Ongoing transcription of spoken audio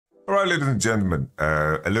All right, ladies and gentlemen,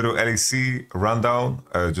 a little LEC rundown,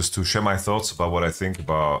 just to share my thoughts about what I think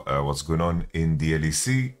about what's going on in the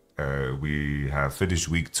LEC. We have finished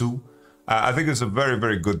week 2. I think it's a very,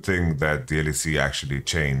 very good thing that the LEC actually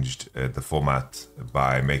changed the format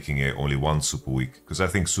by making it only one Super Week, because I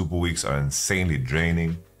think Super Weeks are insanely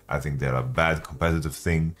draining. I think they're a bad competitive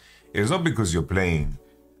thing. It's not because you're playing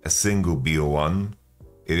a single BO1.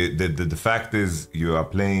 The fact is you are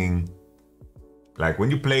playing... Like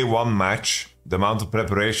when you play one match, the amount of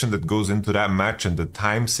preparation that goes into that match and the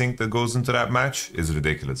time sink that goes into that match is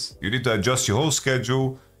ridiculous. You need to adjust your whole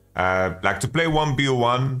schedule. Like to play one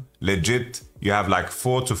BO1, legit, you have like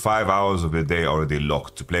 4 to 5 hours of the day already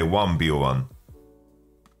locked to play one BO1.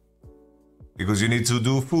 Because you need to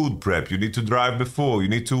do food prep, you need to drive before, you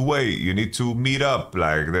need to wait, you need to meet up.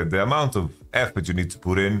 Like the amount of effort you need to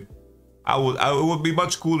put in. It would be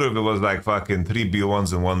much cooler if it was like fucking 3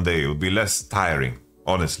 BO1s in one day. It would be less tiring,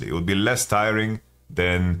 honestly. It would be less tiring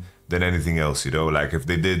than anything else, you know? Like if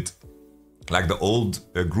they did like the old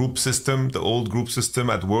group system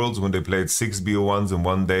at Worlds when they played 6 BO1s in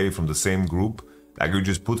one day from the same group. Like you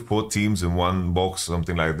just put 4 teams in one box or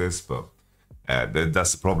something like this, but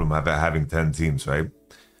that's the problem of having 10 teams, right?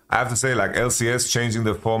 I have to say, like LCS changing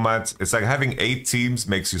the format, it's like having 8 teams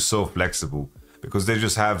makes you so flexible. Because they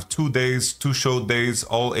just have 2 days, 2 show days,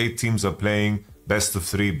 all 8 teams are playing, best of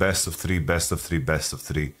 3, best of 3, best of 3, best of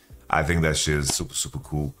 3. I think that shit is super, super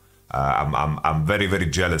cool. I'm very, very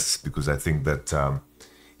jealous because I think that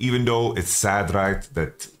even though it's sad, right,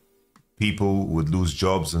 that people would lose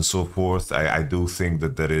jobs and so forth, I do think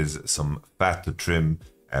that there is some fat to trim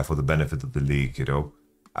for the benefit of the league, you know.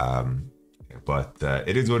 But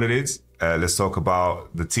it is what it is. Let's talk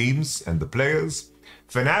about the teams and the players.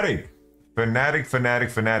 Fnatic. We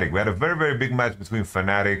had a very, very big match between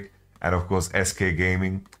Fnatic and, of course, SK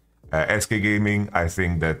Gaming. SK Gaming, I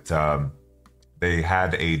think that they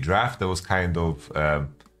had a draft that was kind of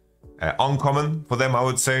uncommon for them, I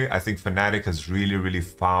would say. I think Fnatic has really, really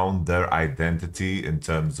found their identity in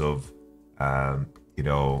terms of, you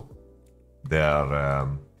know, their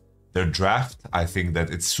draft. I think that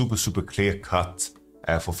it's super, super clear-cut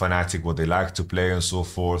for Fnatic, what they like to play and so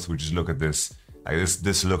forth. We just look at this. Like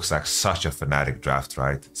this looks like such a Fnatic draft,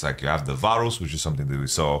 right? It's like you have the Varus, which is something that we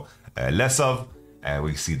saw less of.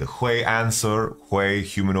 We see the Hui answer, Hui,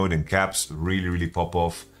 humanoid and caps really, really pop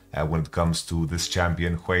off when it comes to this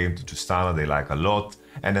champion. Hui into Tristana, they like a lot.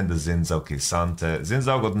 And then the Xin Zhao K'Sante. Xin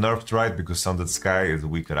Zhao got nerfed, right? Because Sundered Sky is a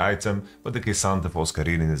weaker item, but the K'Sante for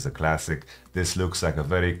Oscarinin is a classic. This looks like a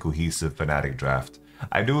very cohesive Fnatic draft.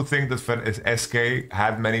 I do think that SK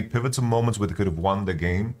had many pivotal moments where they could have won the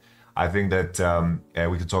game. I think that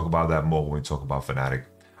we can talk about that more when we talk about Fnatic.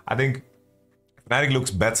 I think Fnatic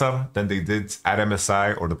looks better than they did at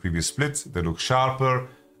MSI or the previous split. They look sharper.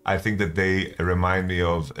 I think that they remind me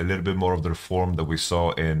of a little bit more of the form that we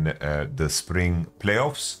saw in the spring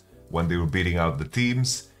playoffs when they were beating out the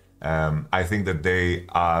teams. I think that they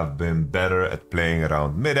have been better at playing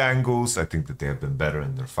around mid angles. I think that they have been better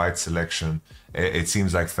in their fight selection. It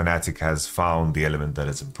seems like Fnatic has found the element that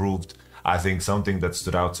has improved. I think something that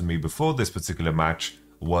stood out to me before this particular match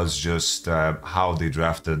was just how they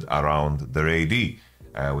drafted around their AD.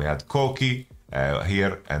 We had Koki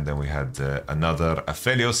here, and then we had another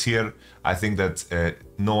Aphelios here. I think that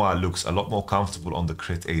Noah looks a lot more comfortable on the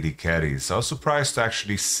crit AD carries. So I was surprised to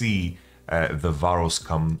actually see the Varus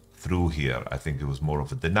come through here. I think it was more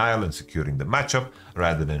of a denial and securing the matchup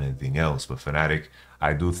rather than anything else. But Fnatic,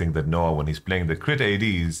 I do think that Noah, when he's playing the crit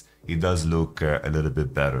ADs, he does look a little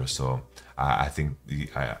bit better. So I think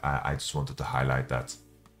I just wanted to highlight that.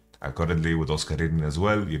 Currently with Oscarinin as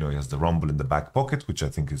well, you know, he has the Rumble in the back pocket, which I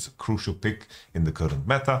think is a crucial pick in the current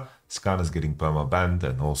meta. Scan is getting perma-banned,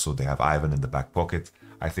 and also they have Ivan in the back pocket.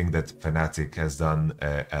 I think that Fnatic has done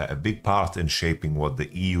a big part in shaping what the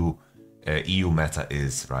EU meta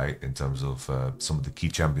is, right, in terms of some of the key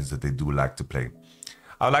champions that they do like to play.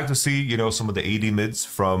 I would like to see, you know, some of the AD mids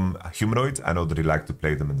from Humanoid. I know that they like to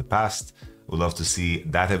play them in the past. Would love to see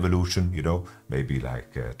that evolution, you know, maybe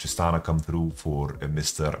like Tristana come through for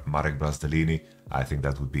Mr. Marek Brasdelini. I think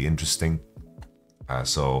that would be interesting.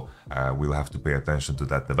 So we'll have to pay attention to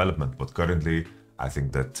that development. But currently, I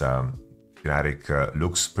think that Fnatic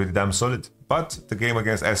looks pretty damn solid. But the game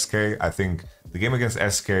against SK, I think the game against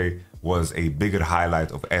SK was a bigger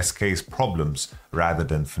highlight of SK's problems rather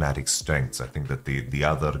than Fnatic's strengths. I think that the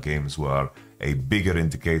other games were a bigger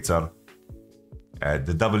indicator.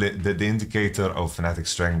 The indicator of Fnatic's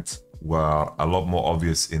strength were a lot more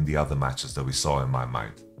obvious in the other matches that we saw in my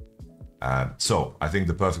mind. So I think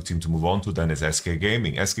the perfect team to move on to then is SK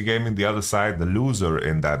Gaming. SK Gaming, the other side, the loser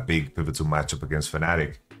in that big pivotal matchup against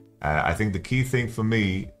Fnatic. I think the key thing for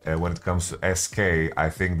me when it comes to SK, I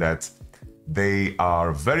think that they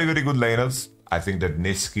are very, very good laners. I think that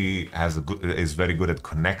Niski is very good at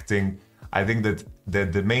connecting. I think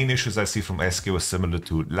that the main issues I see from SK was similar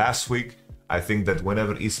to last week. I think that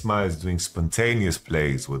whenever Isma is doing spontaneous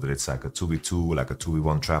plays, whether it's like a 2v2, like a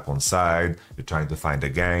 2v1 trap on side, they're trying to find a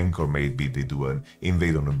gank, or maybe they do an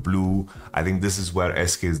invade on a blue. I think this is where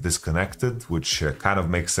SK is disconnected, which kind of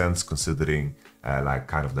makes sense considering like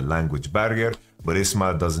kind of the language barrier. But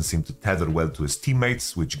Isma doesn't seem to tether well to his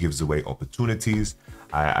teammates, which gives away opportunities.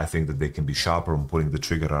 I think that they can be sharper on pulling the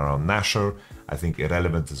trigger around Nashor. I think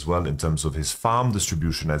Irrelevant as well in terms of his farm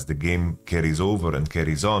distribution as the game carries over and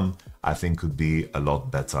carries on, I think could be a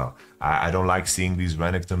lot better. I don't like seeing these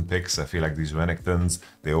Renekton picks. I feel like these Renektons,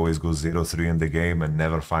 they always go 0-3 in the game and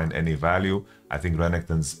never find any value. I think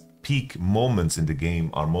Renekton's peak moments in the game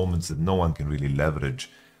are moments that no one can really leverage.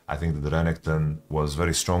 I think that the Renekton was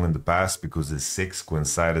very strong in the past because his 6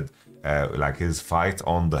 coincided like his fight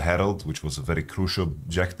on the Herald, which was a very crucial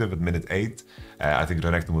objective at minute 8. I think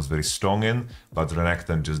Renekton was very strong in, but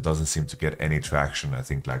Renekton just doesn't seem to get any traction. I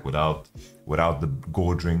think like without the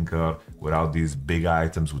Gore Drinker, without these big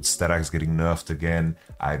items, with Sterax getting nerfed again,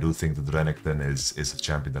 I do think that Renekton is a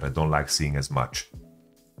champion that I don't like seeing as much.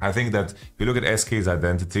 I think that if you look at SK's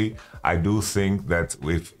identity, I do think that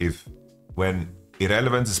when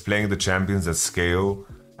Irrelevant is playing the champions at scale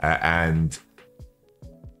and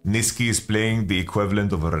Niski is playing the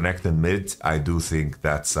equivalent of a Renekton mid, I do think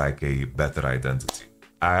that's like a better identity.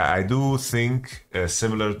 I do think,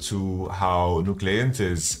 similar to how Nucleant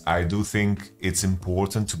is, I do think it's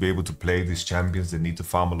important to be able to play these champions that need to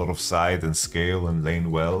farm a lot of side and scale and lane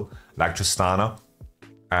well, like Tristana.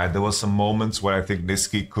 There was some moments where I think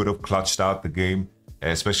Niski could have clutched out the game,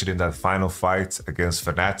 especially in that final fight against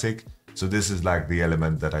Fnatic. So this is like the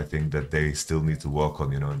element that I think that they still need to work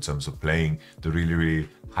on, you know, in terms of playing the really, really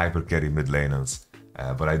hyper carry mid laners.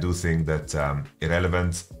 But I do think that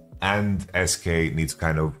Irrelevant and SK need to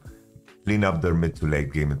kind of clean up their mid to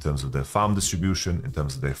late game in terms of their farm distribution, in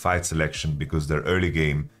terms of their fight selection, because their early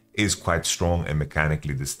game is quite strong, and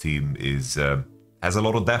mechanically this team is has a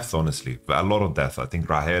lot of depth, honestly, a lot of depth. I think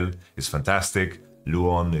Rahel is fantastic.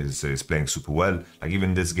 Luon is playing super well. Like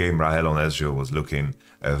even this game, Rahel on Ezreal was looking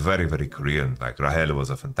very, very Korean. Like Rahel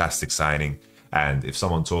was a fantastic signing. And if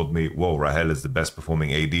someone told me, whoa, Rahel is the best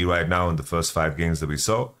performing AD right now in the first 5 games that we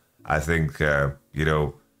saw, I think, you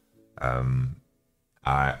know,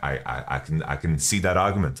 I can see that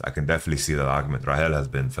argument. I can definitely see that argument. Rahel has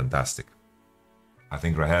been fantastic. I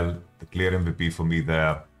think Rahel, the clear MVP for me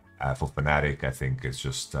there, for Fnatic, I think it's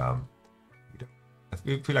just... I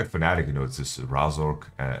feel like Fnatic, you know, it's just Razork.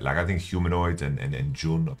 Like I think Humanoid and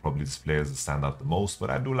June are probably the players that stand out the most, but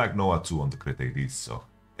I do like Noah too on the crit ADs, so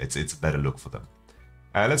it's a better look for them.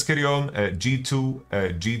 Let's carry on.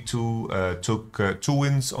 G2 took 2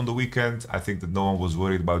 wins on the weekend. I think that no one was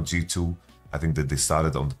worried about G2. I think that they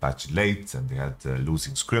started on the patch late and they had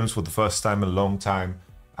losing scrims for the first time in a long time.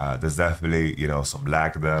 There's definitely, you know, some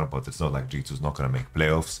lag there, but it's not like G2's not going to make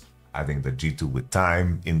playoffs. I think that G2 with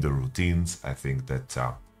time in the routines, I think that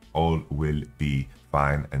all will be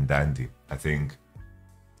fine and dandy. I think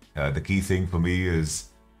the key thing for me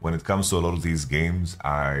is when it comes to a lot of these games,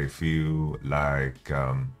 I feel like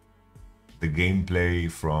the gameplay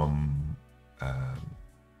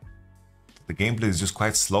is just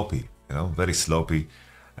quite sloppy, you know, very sloppy.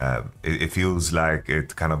 It feels like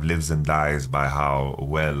it kind of lives and dies by how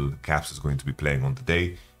well Caps is going to be playing on the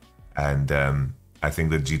day. And I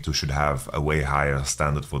think that G2 should have a way higher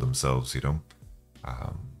standard for themselves, you know.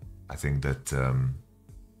 I think that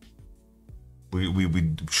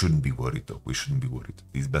we shouldn't be worried, though. We shouldn't be worried.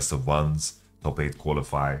 These best of ones, top 8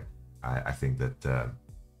 qualify. I think that,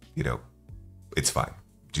 you know, it's fine.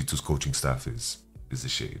 G2's coaching staff is the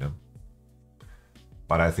shit, you know.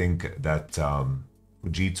 But I think that for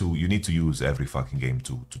G2, you need to use every fucking game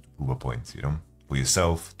to prove a point, you know, for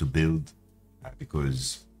yourself, to build,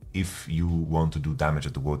 because if you want to do damage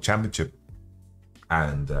at the World Championship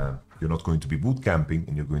and you're not going to be boot camping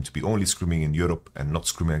and you're going to be only scrimming in Europe and not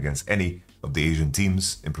scrimming against any of the Asian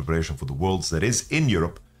teams in preparation for the Worlds that is in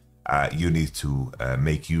Europe, you need to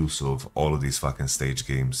make use of all of these fucking stage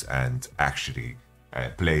games and actually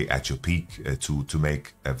play at your peak to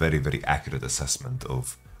make a very, very accurate assessment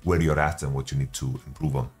of where you're at and what you need to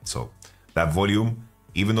improve on. So that volume,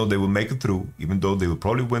 even though they will make it through, even though they will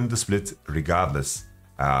probably win the split regardless,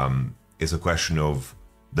 is a question of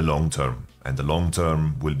the long term, and the long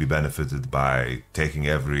term will be benefited by taking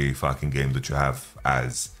every fucking game that you have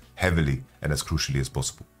as heavily and as crucially as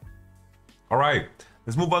possible. All right,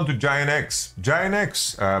 let's move on to GIANTX.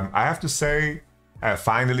 GIANTX, I have to say,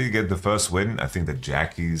 Finally get the first win. I think that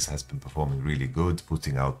Jackie's has been performing really good,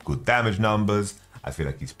 putting out good damage numbers. I feel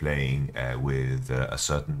like he's playing with a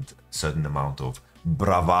certain amount of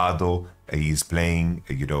bravado. He's playing,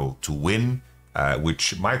 you know, to win,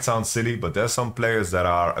 which might sound silly, but there's some players that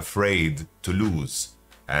are afraid to lose,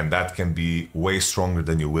 and that can be way stronger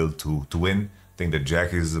than your will to win. I think that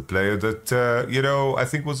Jackie is a player that, you know, I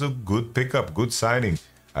think was a good pickup, good signing.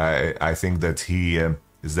 I think that he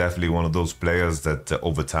is definitely one of those players that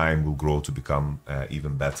over time will grow to become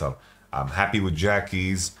even better. I'm happy with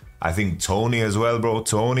Jackie's. I think Tony as well, bro.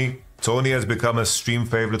 Tony has become a stream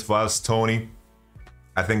favorite for us. Tony,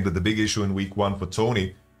 I think that the big issue in week 1 for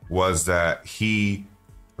Tony was that he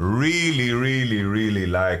really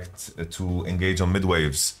liked to engage on mid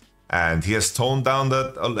waves, and he has toned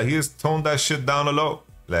that shit down a lot.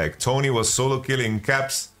 Like, Tony was solo killing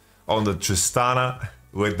caps on the Tristana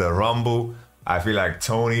with the Rumble. I feel like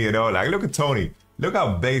Tony, you know, like, look at Tony. Look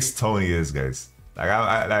how base Tony is, guys.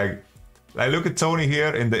 Like, like look at Tony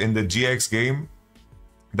here in the GX game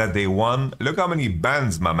that they won. Look how many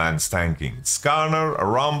bans my man's tanking. Skarner, a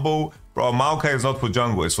Rumble. Bro, Maokai is not for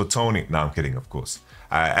jungle, it's for Tony. No, I'm kidding, of course.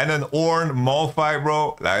 And then Ornn, Malphite,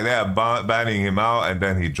 bro. Like, they are banning him out, and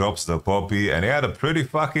then he drops the Poppy, and he had a pretty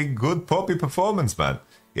fucking good Poppy performance, man.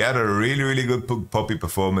 He had a really good Poppy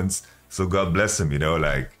performance. So God bless him, you know,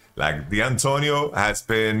 like the Antonio has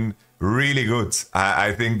been really good.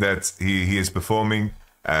 I think that he is performing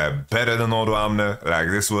better than Odo Amner. Like,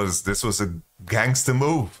 this was a gangster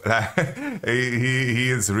move. he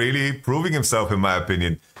is really proving himself, in my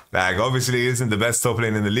opinion. Like, obviously he isn't the best top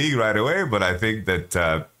lane in the league right away, but I think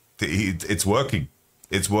that it's working.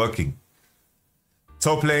 It's working.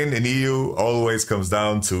 Top lane in EU always comes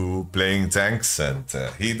down to playing tanks, and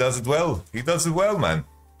he does it well. He does it well, man.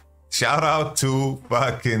 Shout out to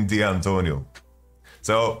fucking D'Antonio.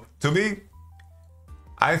 So, to me,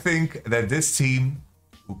 I think that this team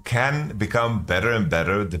can become better and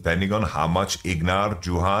better depending on how much Ignar,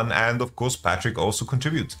 Juhan, and of course Patrick also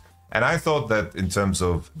contribute. And I thought that in terms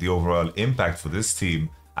of the overall impact for this team,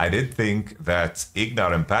 I did think that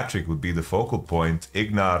Ignar and Patrick would be the focal point.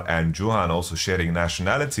 Ignar and Juhan also sharing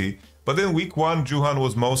nationality. But in week 1, Juhan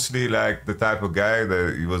was mostly like the type of guy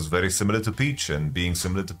that he was very similar to Peach, and being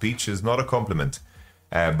similar to Peach is not a compliment.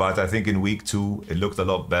 But I think in week 2, it looked a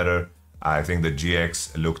lot better. I think that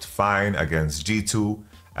GX looked fine against G2.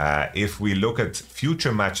 If we look at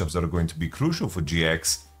future matchups that are going to be crucial for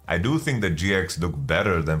GX, I do think that GX look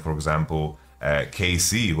better than, for example,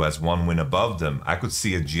 KC, who has 1 win above them. I could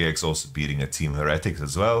see a GX also beating a team Heretics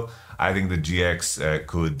as well. I think the GX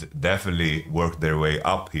could definitely work their way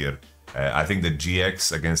up here. I think that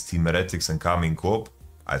GX against Team Heretics and Karmine Corp,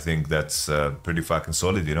 I think that's pretty fucking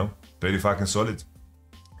solid, you know? Pretty fucking solid.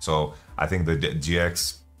 So I think that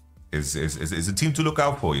GX is a team to look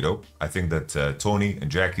out for, you know? I think that Tony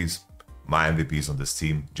and Jackie's my MVPs on this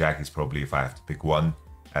team. Jackie's probably, if I have to pick one.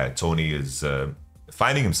 Tony is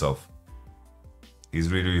finding himself. He's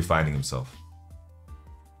really finding himself.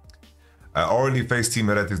 Already faced Team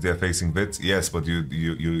Heretics, they're facing Vit. Yes, but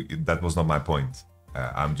that was not my point.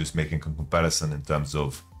 I'm just making a comparison in terms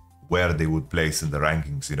of where they would place in the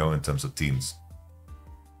rankings, you know, in terms of teams.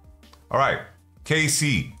 All right,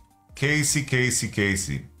 KC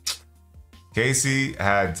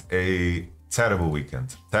had a terrible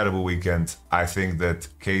weekend. Terrible weekend. I think that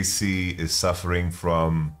KC is suffering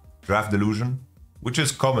from draft delusion, which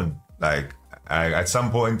is common. Like, at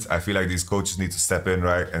some point, I feel like these coaches need to step in,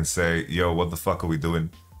 right, and say, yo, what the fuck are we doing?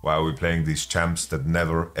 Why are we playing these champs that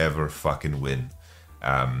never, ever fucking win?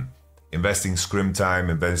 Investing scrim time,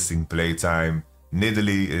 investing play time.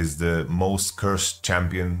 Nidalee is the most cursed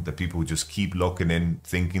champion that people just keep locking in,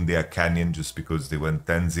 thinking they are Canyon just because they went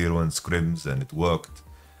 10-0 in scrims and it worked.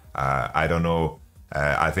 I don't know.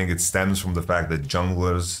 I think it stems from the fact that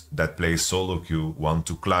junglers that play solo queue want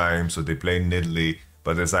to climb, so they play Nidalee.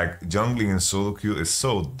 But it's like jungling in solo queue is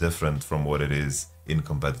so different from what it is in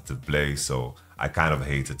competitive play, so I kind of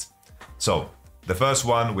hate it. So the first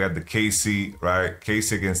one, we had the KC, right?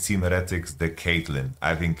 KC against Team Heretics, the Caitlyn.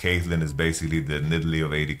 I think Caitlyn is basically the Nidalee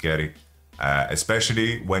of AD carry,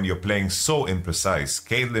 especially when you're playing so imprecise.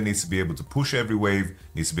 Caitlyn needs to be able to push every wave,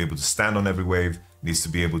 needs to be able to stand on every wave, needs to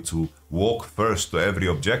be able to walk first to every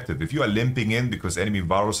objective. If you are limping in because enemy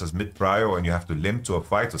Varus has mid-prio and you have to limp to a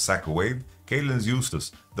fight or sack a wave, Caitlyn's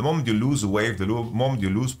useless. The moment you lose a wave, the moment you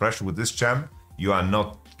lose pressure with this champ, you are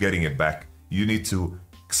not getting it back. You need to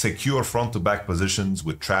secure front-to-back positions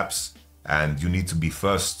with traps, and you need to be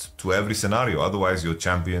first to every scenario. Otherwise, your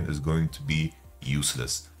champion is going to be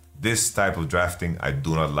useless. This type of drafting I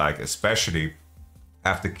do not like, especially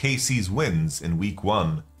after KC's wins in week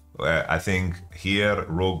 1 I think here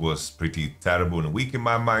Rogue was pretty terrible and weak in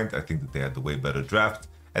my mind. I think that they had the way better draft.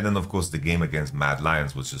 And then, of course, the game against Mad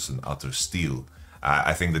Lions was just an utter steal.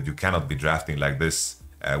 I think that you cannot be drafting like this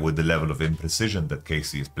with the level of imprecision that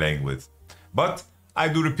KC is playing with. But I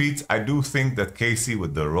do repeat, I do think that KC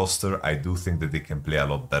with the roster, I do think that they can play a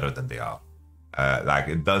lot better than they are. Like,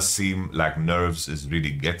 it does seem like nerves is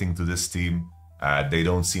really getting to this team. They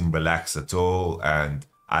don't seem relaxed at all, and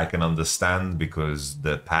I can understand because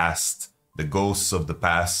the past, the ghosts of the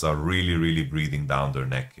past are really, really breathing down their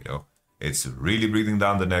neck, you know. It's really breathing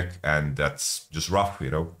down the neck, and that's just rough,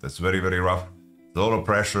 you know. That's very, very rough. There's a lot of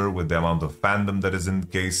pressure with the amount of fandom that is in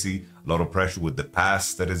KC, a lot of pressure with the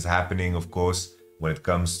past that is happening, of course, when it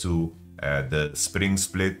comes to the spring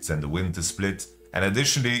split and the winter split. And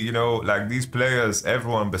additionally, you know, like these players,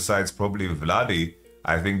 everyone besides probably Vladi,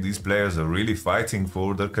 I think these players are really fighting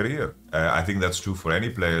for their career. I think that's true for any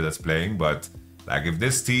player that's playing, but like if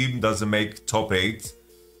this team doesn't make top 8,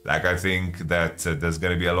 like I think that there's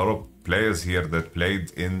going to be a lot of players here that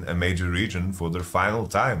played in a major region for their final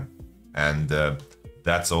time. And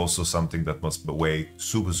that's also something that must weigh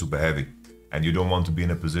super, super heavy. And you don't want to be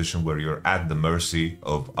in a position where you're at the mercy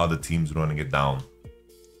of other teams running it down,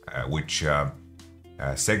 which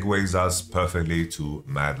segues us perfectly to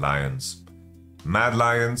Mad Lions. Mad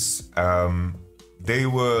Lions, they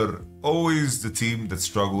were always the team that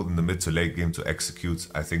struggled in the mid to late game to execute.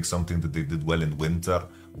 I think something that they did well in winter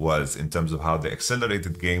was in terms of how they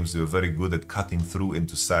accelerated games. They were very good at cutting through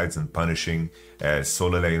into sides and punishing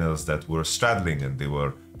solo laners that were straddling, and they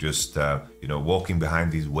were just you know, walking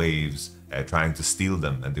behind these waves, trying to steal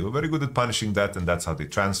them, and they were very good at punishing that, and that's how they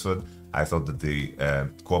transferred. I thought that the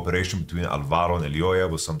cooperation between Alvaro and Elioya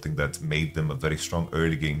was something that made them a very strong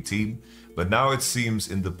early game team. But now it seems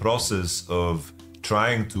in the process of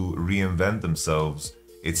trying to reinvent themselves,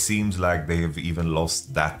 it seems like they have even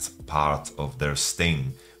lost that part of their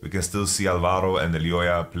sting. We can still see Alvaro and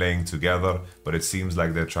Elioya playing together, but it seems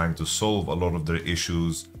like they're trying to solve a lot of their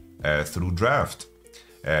issues through draft.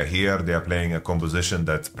 Here they are playing a composition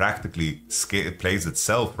that practically plays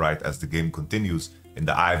itself right as the game continues in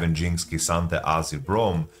the Ivan, Jinx, Kisante, Azir,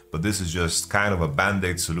 Braum, but this is just kind of a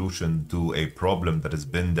band-aid solution to a problem that has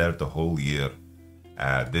been there the whole year.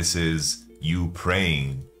 This is you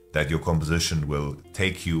praying that your composition will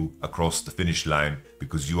take you across the finish line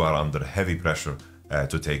because you are under heavy pressure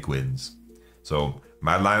to take wins. So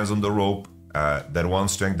Mad Lions on the rope, that one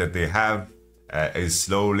strength that they have is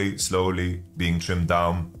slowly being trimmed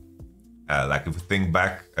down. Like if we think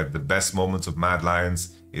back at the best moments of Mad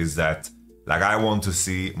Lions is that like I want to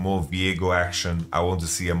see more Viego action. I want to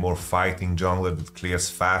see a more fighting jungler that clears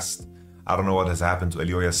fast. I don't know what has happened to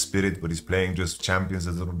Elioya's Spirit, but he's playing just champions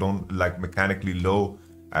that don't like mechanically low.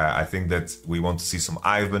 I think that we want to see some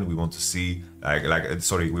Ivan. We want to see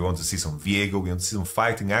we want to see some Viego. We want to see some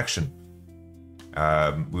fighting action.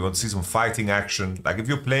 We want to see some fighting action. Like if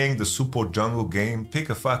you're playing the support jungle game, pick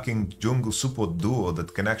a fucking jungle support duo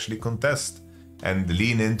that can actually contest and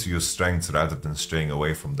lean into your strengths rather than straying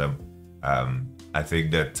away from them. I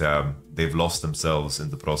think that they've lost themselves in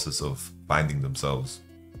the process of finding themselves.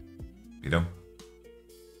 You know,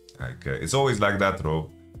 like it's always like that,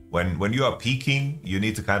 bro. When you are peaking, you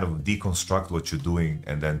need to kind of deconstruct what you're doing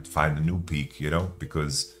and then find a new peak. You know,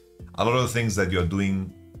 because a lot of the things that you're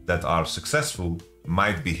doing that are successful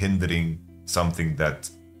might be hindering something that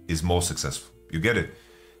is more successful. You get it?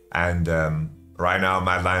 And right now,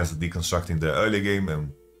 Mad Lions are deconstructing the early game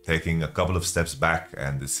and taking a couple of steps back,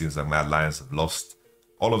 and it seems like Mad Lions have lost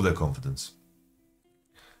all of their confidence.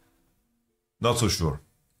 Not so sure.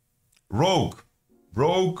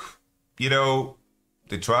 Rogue, you know,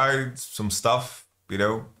 they tried some stuff, you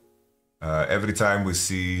know. Every time we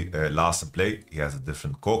see Larsen play, he has a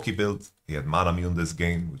different Corki build. He had Manamune this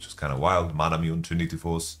game, which was kind of wild. Manamune, Trinity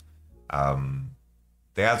Force.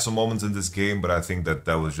 They had some moments in this game, but I think that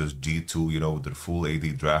was just G2, you know, their full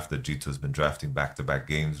AD draft that G2 has been drafting back-to-back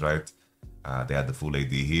games, right? They had the full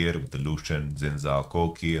AD here with the Lucian, Zinza,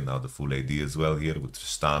 Corki, and now the full AD as well here with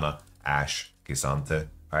Tristana, Ashe, Kisante,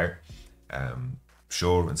 right?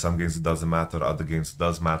 Sure, in some games it doesn't matter, other games it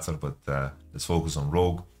does matter, but let's focus on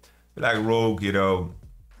Rogue. Like Rogue, you know,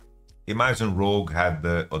 imagine Rogue had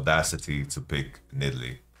the audacity to pick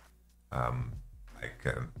Nidalee.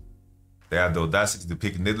 They had the audacity to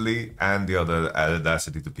pick Nidalee and the other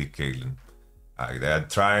audacity to pick Caitlyn. They are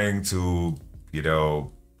trying to, you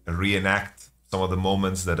know, reenact some of the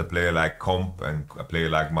moments that a player like Comp and a player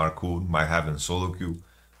like Marcoon might have in solo queue,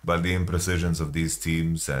 but the imprecisions of these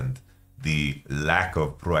teams and the lack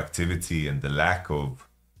of proactivity and the lack of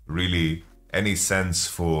really any sense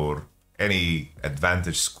for any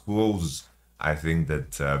advantage schools, I think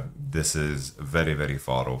that this is very, very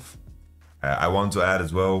far off. I want to add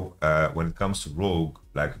as well, when it comes to Rogue,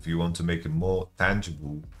 like if you want to make it more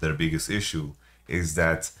tangible, their biggest issue is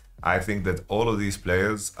that I think that all of these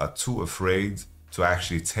players are too afraid to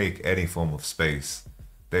actually take any form of space.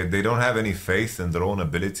 They don't have any faith in their own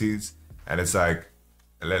abilities, and it's like,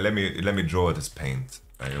 let me draw it as paint.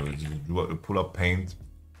 Pull up paint.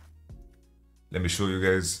 Let me show you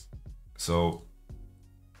guys. So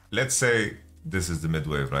let's say this is the mid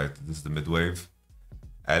wave, right? This is the mid wave.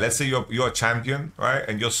 Let's say you're a champion, right?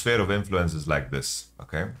 And your sphere of influence is like this,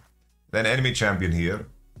 okay? Then enemy champion here,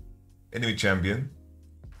 enemy champion.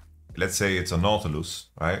 Let's say it's a Nautilus,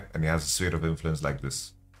 right? And he has a sphere of influence like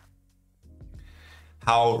this.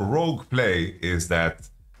 How Rogue play is that,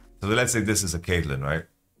 so let's say this is a Caitlyn, right?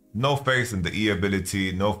 No faith in the E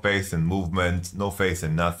ability, no faith in movement, no faith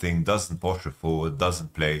in nothing, doesn't posture forward,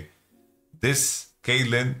 doesn't play. This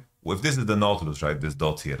Caitlyn, if this is the Nautilus, right, this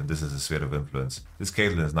dot here, and this is a sphere of influence, this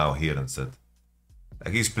Caitlyn is now here instead.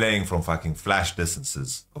 Like he's playing from fucking flash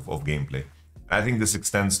distances of gameplay. I think this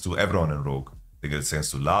extends to everyone in Rogue. I think it extends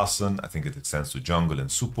to Larson, I think it extends to jungle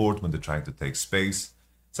and support when they're trying to take space.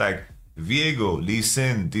 It's like Viego, Lee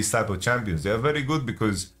Sin, these type of champions, they are very good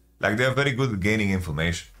because like they are very good at gaining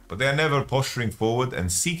information, but they are never posturing forward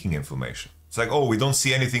and seeking information. It's like, oh, we don't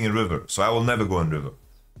see anything in river, so I will never go in river.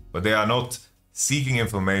 But they are not seeking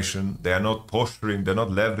information, they are not posturing, they're not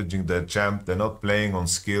leveraging their champ, they're not playing on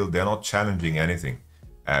skill, they're not challenging anything.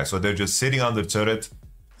 So they're just sitting on the turret,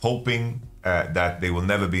 hoping that they will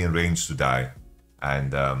never be in range to die.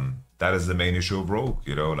 And that is the main issue of Rogue,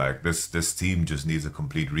 you know, like this team just needs a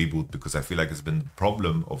complete reboot because I feel like it's been the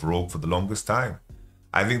problem of Rogue for the longest time.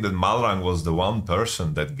 I think that Malrang was the one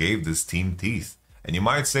person that gave this team teeth. And you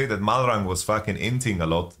might say that Malrang was fucking inting a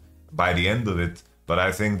lot by the end of it, but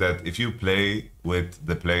I think that if you play with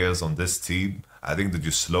the players on this team, I think that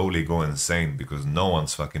you slowly go insane because no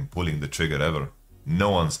one's fucking pulling the trigger ever. No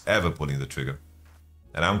one's ever pulling the trigger.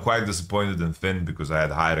 And I'm quite disappointed in Finn because I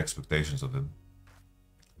had higher expectations of him.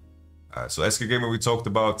 So SK Gamer, we talked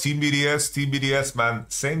about Team BDS. Team BDS, man,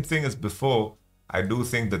 same thing as before. I do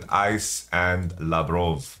think that Ice and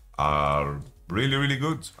Labrov are really, really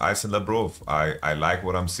good. Ice and Labrov. I like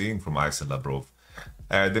what I'm seeing from Ice and Labrov.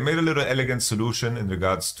 They made a little elegant solution in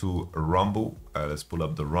regards to Rumble. Let's pull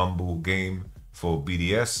up the Rumble game for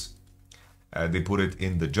BDS. They put it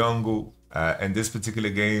in the jungle. In this particular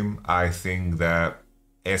game, I think that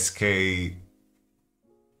SK...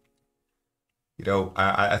 You know,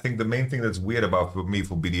 I think the main thing that's weird about for me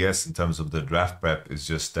for BDS in terms of the draft prep is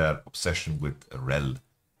just their obsession with Rel.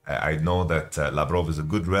 I know that Labrov is a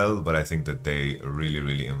good Rel, but I think that they really,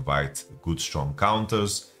 really invite good, strong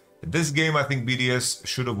counters. This game, I think BDS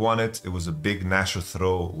should have won it. It was a big Nasher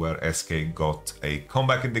throw where SK got a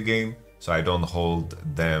comeback in the game. So I don't hold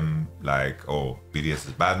them like, oh, BDS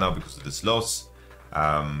is bad now because of this loss.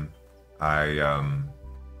 I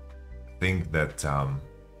think that...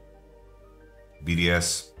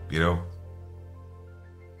 BDS, you know,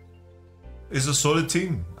 is a solid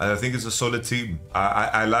team. I think it's a solid team.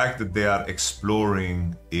 I like that they are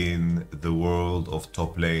exploring in the world of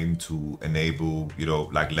top lane to enable, you know,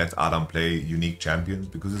 like let Adam play unique champions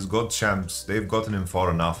because his god champs, they've gotten him far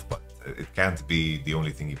enough, but it can't be the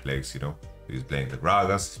only thing he plays, you know. He's playing the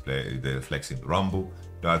Gragas, they're flexing the Rumble.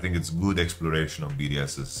 You know, I think it's good exploration on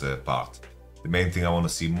BDS's part. The main thing I want to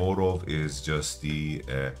see more of is just the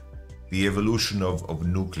evolution of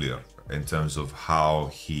Nuclear in terms of how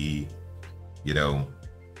he, you know,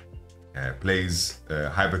 plays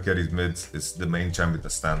hyper carries mid. It's the main champion that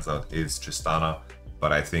stands out is Tristana,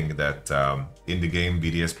 but I think that in the game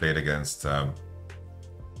BDS played against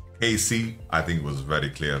KC, I think it was very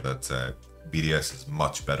clear that BDS is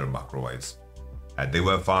much better macro-wise. They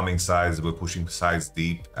were farming sides, they were pushing sides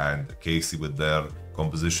deep, and KC with their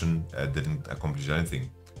composition didn't accomplish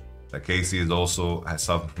anything. KC has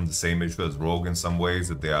suffered from the same issue as Rogue in some ways,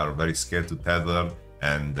 that they are very scared to tether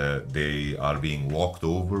and they are being walked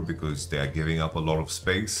over because they are giving up a lot of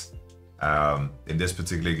space. In this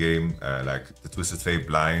particular game, like the Twisted Fate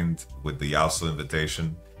blind with the Yasuo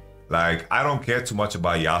invitation, like I don't care too much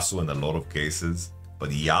about Yasuo in a lot of cases, but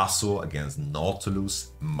Yasuo against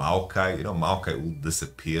Nautilus, Maokai, you know, Maokai all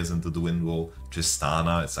disappears into the wind wall.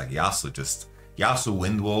 Tristana, it's like Yasuo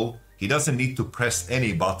wind wall. He doesn't need to press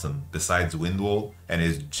any button besides wind wall, and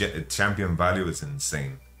his champion value is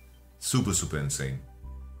insane. Super, super insane.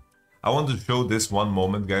 I want to show this one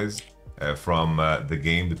moment, guys, from the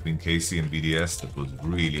game between KC and BDS that was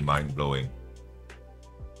really mind-blowing.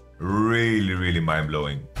 Really, really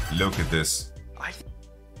mind-blowing. Look at this.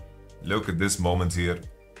 Look at this moment here.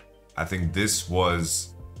 I think this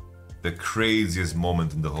was the craziest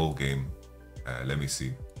moment in the whole game. Let me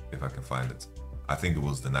see if I can find it. I think it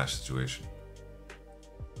was the Nash situation.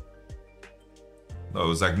 No, it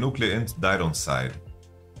was like Nuclear Int died on side.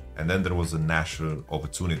 And then there was a natural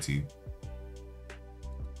opportunity.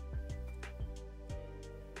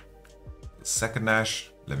 Second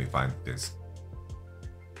Nash, let me find this.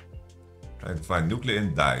 Trying to find Nuclear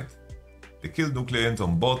Int died. They killed Nuclear Int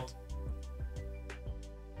on bot.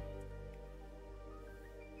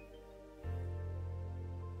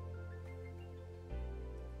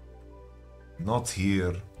 Not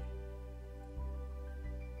here.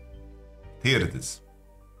 Here it is.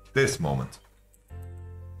 This moment.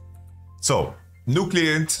 So,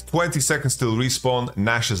 Nuclear Int, 20 seconds till respawn.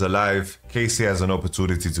 Nash is alive. KC has an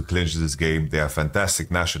opportunity to clinch this game. They have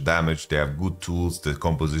fantastic Nash damage. They have good tools. The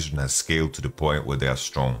composition has scaled to the point where they are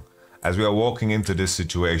strong. As we are walking into this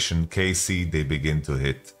situation, KC, they begin to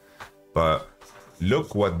hit. But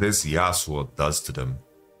look what this Yasuo does to them.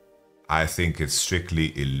 I think it's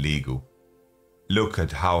strictly illegal. Look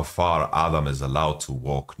at how far Adam is allowed to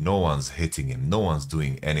walk. No one's hitting him. No one's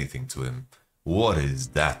doing anything to him. What is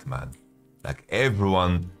that, man? Like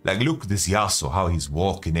everyone, like look this Yasuo, how he's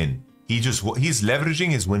walking in. He's leveraging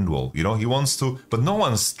his wind wall, you know, he wants to, but no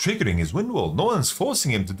one's triggering his wind wall. No one's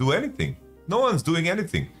forcing him to do anything. No one's doing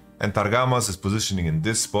anything. And Targamas is positioning in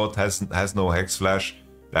this spot, has no Hex Flash.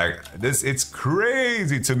 Like this, it's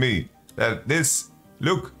crazy to me that this,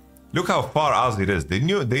 look how far Azir is. They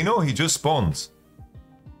know he just spawned.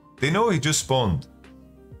 They know he just spawned.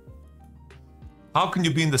 How can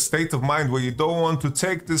you be in the state of mind where you don't want to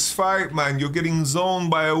take this fight, man? You're getting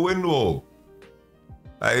zoned by a wind wall.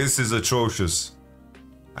 This is atrocious.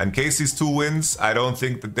 And KC's 2 wins, I don't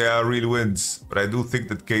think that they are real wins. But I do think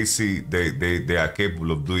that KC, they are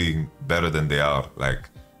capable of doing better than they are. Like,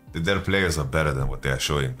 their players are better than what they are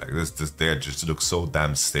showing. Like, they just look so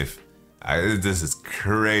damn stiff. This is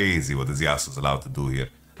crazy what this Yasuo is allowed to do here.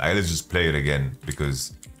 Like, let's just play it again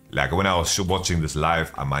because... Like when I was watching this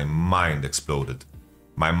live, my mind exploded.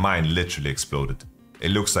 My mind literally exploded.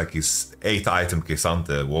 It looks like he's 8 item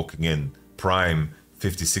Kesante walking in, prime,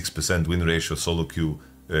 56% win ratio, solo queue,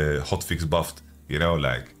 hotfix buffed. You know,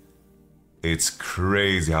 like, it's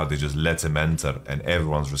crazy how they just let him enter and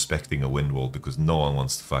everyone's respecting a wind wall because no one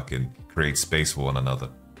wants to fucking create space for one another.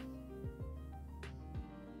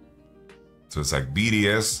 So it's like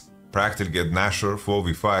BDS, practically get Nasher,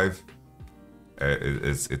 4v5.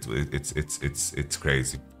 It's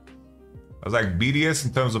crazy. I was like BDS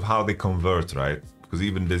in terms of how they convert, right? Because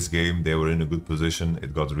even this game, they were in a good position.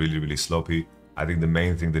 It got really sloppy. I think the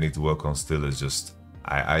main thing they need to work on still is just...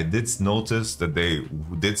 I did notice that they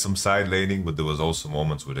did some side laning, but there was also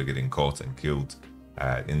moments where they're getting caught and killed.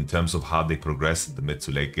 In terms of how they progress in the mid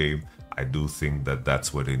to late game, I do think that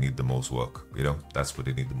that's where they need the most work. You know, that's where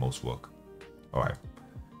they need the most work. All right.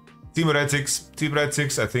 Team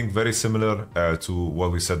Heretics, I think very similar to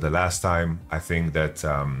what we said the last time. I think that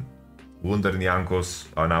Wunder and Jankos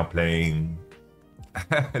are now playing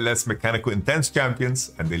less mechanical intense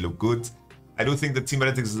champions and they look good. I do think that Team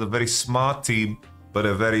Heretics is a very smart team, but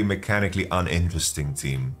a very mechanically uninteresting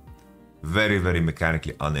team. Very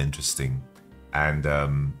mechanically uninteresting. And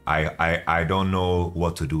I don't know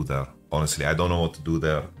what to do there. Honestly, I don't know what to do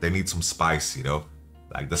there. They need some spice, you know?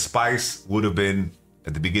 Like the spice would have been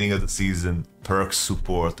at the beginning of the season, perks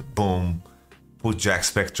support, boom, put Jack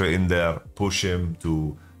Spectre in there, push him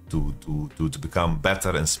to become better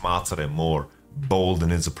and smarter and more bold in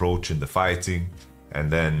his approach in the fighting. And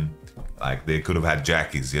then, like, they could have had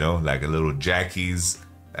Jackies, you know, like a little Jackies,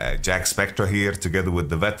 Jack Spectre here together with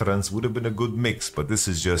the veterans would have been a good mix. But this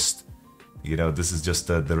is just, you know, this is just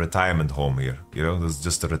the retirement home here, you know, this is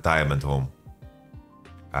just a retirement home.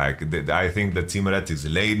 I think that Team Heretics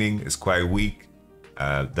laning is quite weak.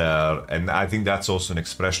 And I think that's also an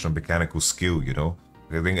expression of mechanical skill, you know.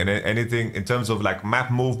 I think anything in terms of like map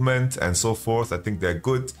movement and so forth, I think they're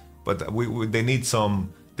good, but they need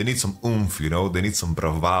some oomph, you know. They need some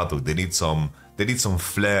bravado. They need some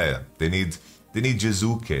flair. They need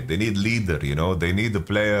Jizuke. They need leader, you know. They need a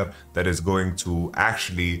player that is going to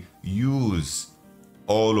actually use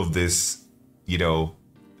all of this, you know,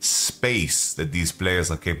 space that these players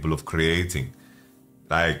are capable of creating.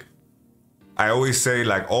 Like, I always say,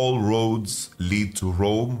 like, all roads lead to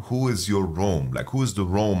Rome. Who is your Rome? Like, who is the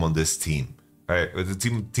Rome on this team? Right? With a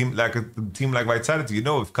team like Vitality, you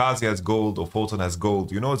know, if Kazi has gold or Photon has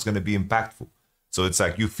gold, you know it's going to be impactful. So it's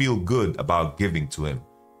like you feel good about giving to him.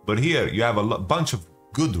 But here you have a bunch of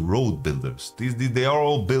good road builders. They are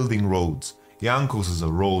all building roads. Jankos is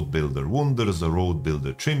a road builder. Wunder is a road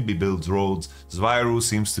builder. Trimby builds roads. Zviru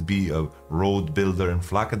seems to be a road builder, and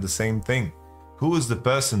Flak at the same thing. Who is the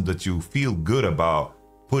person that you feel good about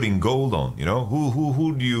putting gold on? You know,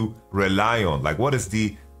 who do you rely on? Like, what is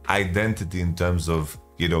the identity in terms of,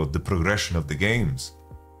 you know, the progression of the games?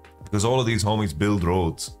 Because all of these homies build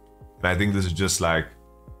roads, and I think this is just like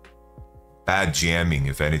bad GMing,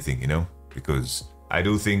 if anything, you know. Because I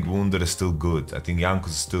do think Wunder is still good. I think Jankos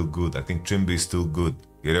is still good. I think Trimby is still good,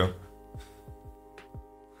 you know.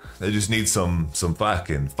 They just need some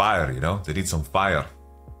fucking fire, you know. They need some fire.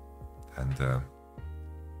 And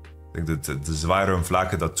I think that the Zvairo and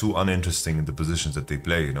Flacket are too uninteresting in the positions that they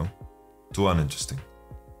play, you know. Too uninteresting.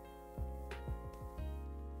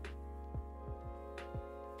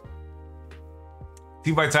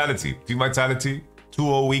 Team Vitality. Team Vitality,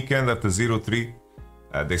 2-0 weekend after 0-3.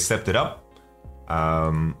 They stepped it up.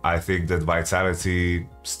 I think that Vitality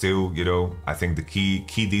still, you know, I think the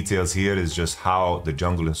key details here is just how the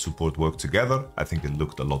jungle and support work together. I think it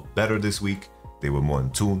looked a lot better this week. They were more in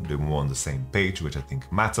tune, they were more on the same page, which I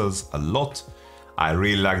think matters a lot. I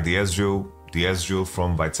really like the Ezreal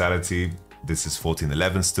from Vitality. This is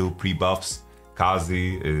 14-11 still, pre-buffs.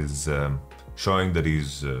 Kazi is showing that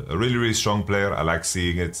he's a really strong player. I like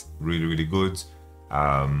seeing it, really good.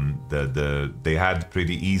 They had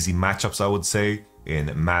pretty easy matchups, I would say,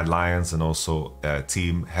 in Mad Lions and also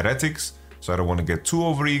Team Heretics. So I don't want to get too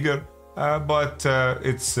overeager, but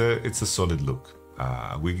it's a solid look.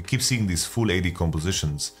 We keep seeing these full AD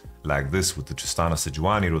compositions like this with the Tristana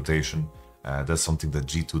Sejuani rotation. That's something that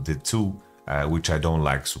G2 did too, which I don't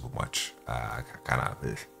like super much. I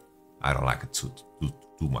don't like it too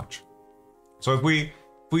much. So if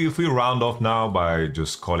we round off now by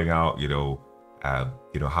just calling out, you know,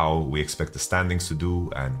 how we expect the standings to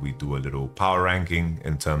do, and we do a little power ranking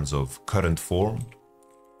in terms of current form,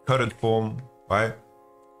 right?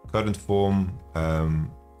 Current form.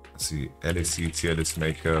 Let's see, LEC Tierlist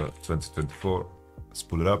Maker 2024. Let's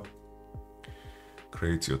pull it up.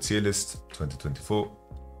 Create your tier list 2024.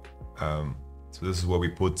 So this is where we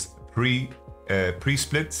put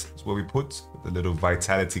pre-split. Is where we put the little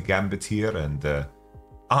Vitality Gambit here, and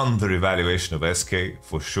under evaluation of SK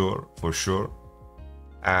for sure.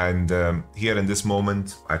 And here in this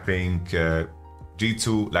moment, I think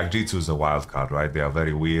G2 is a wild card, right? They are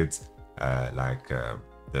very weird.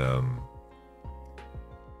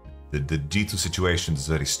 The G2 situation is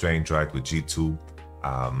very strange, right? With G2,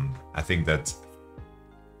 I think that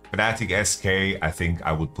Fnatic SK, I think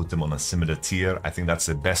I would put them on a similar tier. I think that's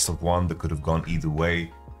the best of one that could have gone either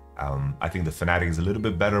way. I think the Fnatic is a little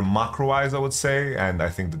bit better macro-wise, I would say, and I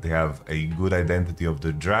think that they have a good identity of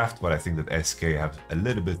the draft, but I think that SK have a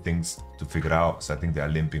little bit things to figure out, so I think they are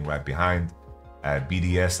limping right behind.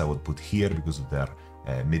 BDS I would put here because of their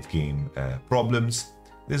mid-game problems.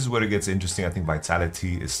 This is where it gets interesting. I think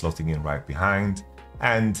Vitality is slotting in right behind.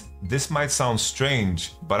 And this might sound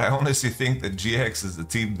strange, but I honestly think that GX is the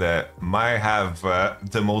team that might have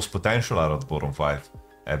the most potential out of the bottom five,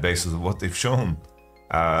 based on what they've shown.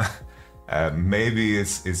 Maybe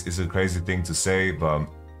it's a crazy thing to say, but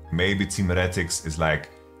maybe Team Heretics is like...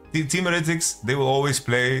 Team Heretics, they will always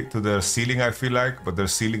play to their ceiling, I feel like, but their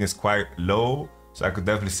ceiling is quite low. So I could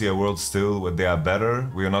definitely see a world still where they are better.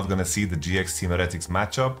 We are not going to see the GX Team Heretics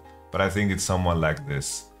matchup, but I think it's someone like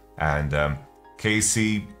this. And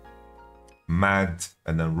KC, Mad,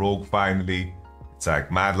 and then Rogue finally. It's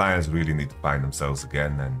like Mad Lions really need to find themselves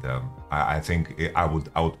again, and I think I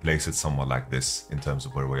would place it somewhat like this in terms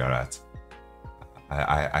of where we are at.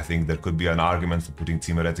 I think there could be an argument for putting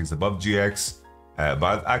Team Heretics above GX,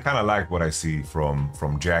 but I kind of like what I see from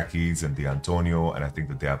Jackies and the Antonio, and I think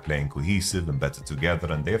that they are playing cohesive and better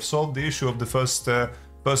together, and they have solved the issue of the first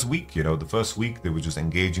week. You know, the first week they were just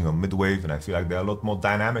engaging on mid wave, and I feel like they're a lot more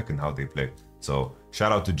dynamic in how they play. So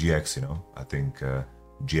shout out to GX. You know, I think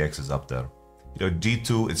GX is up there. You know,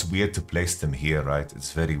 G2, it's weird to place them here, right?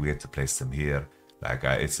 It's very weird to place them here. Like,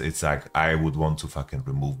 it's like I would want to fucking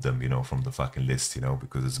remove them, you know, from the fucking list, you know,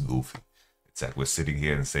 because it's goofy. It's like we're sitting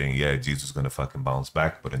here and saying, yeah, G2's gonna fucking bounce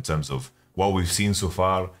back. But in terms of what we've seen so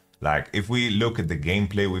far, like, if we look at the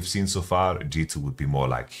gameplay we've seen so far, G2 would be more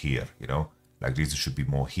like here, you know? Like, G2 should be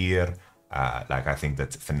more here. Like, I think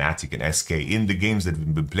that Fnatic and SK in the games that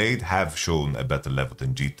have been played have shown a better level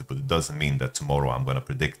than G2, but it doesn't mean that tomorrow I'm gonna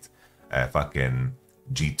predict fucking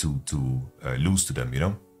G2 to lose to them, you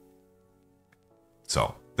know?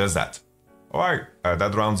 So there's that. All right,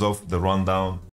 that rounds off the rundown